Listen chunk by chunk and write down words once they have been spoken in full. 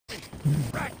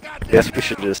Guess we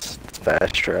should just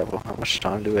fast travel. How much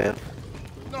time do we have?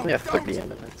 We have 30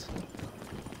 minutes.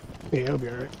 Yeah, it'll be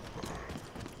alright.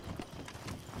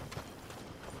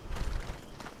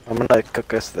 I'm gonna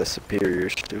cook us the superior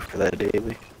stew for that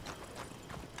daily.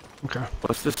 Okay.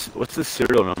 What's the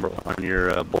serial number on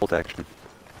your bolt action?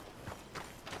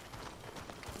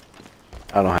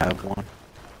 I don't have one.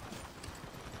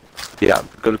 Yeah,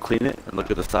 go to clean it and look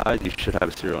at the side. You should have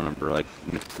a serial number like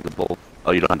next to the bolt.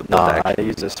 Oh, you don't have the bolt Nah, I action.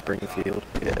 use a Springfield.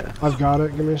 Yeah. I've got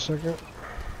it. Give me a second.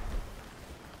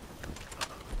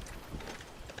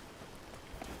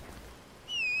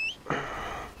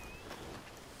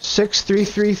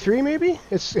 $6,333 maybe?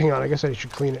 It's hang on. I guess I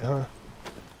should clean it, huh?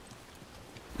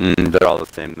 They're all the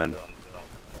same then.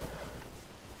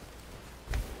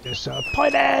 It's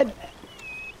pointed.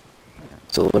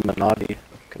 It's Illuminati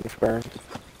confirmed.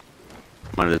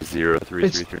 Mine is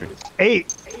 0333.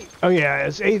 8. Oh yeah,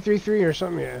 it's 833 or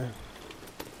something. Yeah.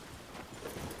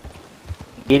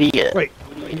 Idiot. Wait,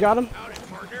 you got him?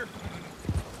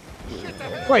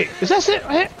 Wait, is that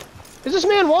it? Is this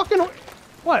man walking?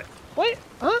 What? Wait,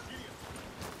 huh?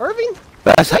 Irving?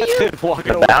 That's you? him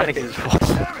walking The bounty away. is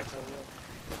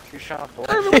you shot for.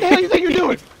 Irvin, what the hell do you think you're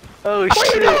doing? Oh What are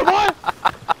you shit. doing, boy?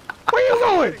 Where you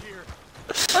going?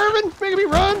 Irvin, making me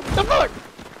run? The fuck?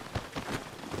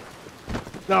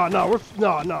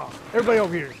 No. Everybody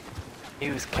over here. He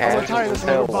was tying casual this as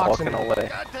hell little box walking in. away.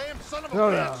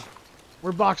 No.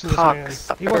 We're boxing this man.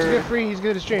 He wants to get free, he's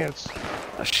get his chance.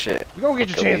 Oh shit. You gonna get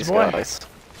your Kill chance, these boy. guys.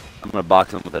 I'm gonna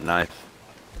box him with a knife.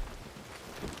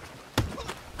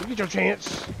 You get your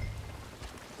chance.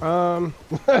 Oh,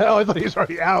 I thought he was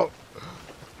already out.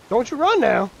 Don't you run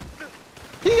now.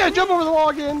 You gotta jump over the wall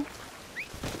again.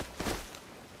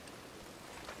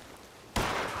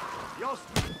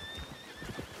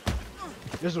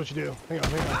 This is what you do. Hang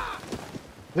on.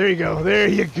 There you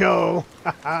go.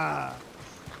 Haha.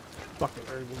 Fucking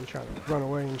Irvin trying to run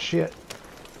away and shit.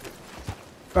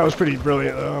 That was pretty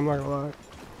brilliant though, I'm not gonna lie.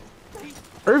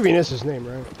 Irvin is his name,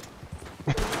 right?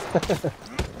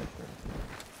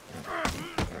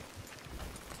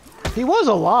 He was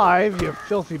alive, you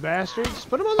filthy bastards.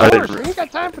 Put him on the horse. We ain't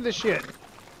got time for this shit.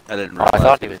 I didn't Oh, realize I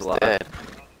thought he was was alive. dead.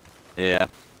 Yeah.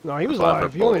 No, he was That's why I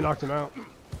alive. put a You only bullet. knocked him out.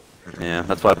 Yeah,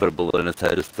 that's why I put a bullet in his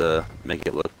head, just to make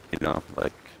it look, you know,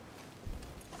 like...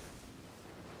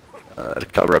 to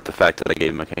cover up the fact that I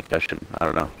gave him a concussion. I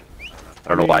don't know. I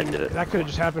don't know why I did it. That could have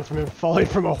just happened from him falling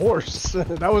from a horse.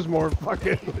 That was more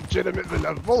fucking legitimate than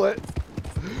a bullet.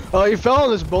 Oh, you fell on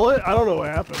this bullet? I don't know what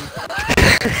happened.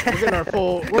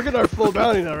 We're getting our full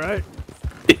bounty now, right?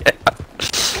 Yeah.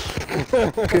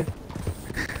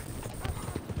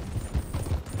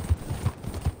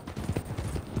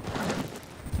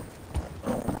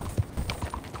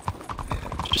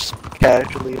 Just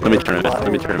casually. Let me turn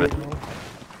it.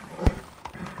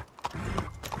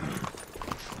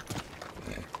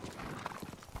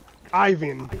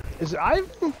 Irvin. Is it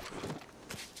Irvin?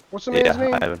 What's the man's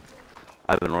name?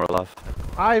 Ivan Orlov.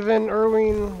 Ivan,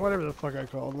 Irwin, whatever the fuck I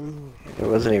called him. It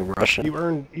wasn't even Russian. You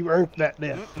earned that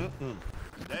death.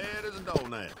 Dead as a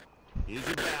doornail. Here's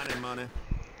your bounty money.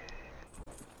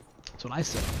 That's what I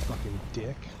said, fucking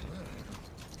dick.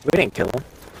 We didn't kill him.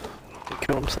 He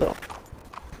killed himself.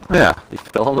 Yeah, he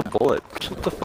fell on the bullet. What the fuck?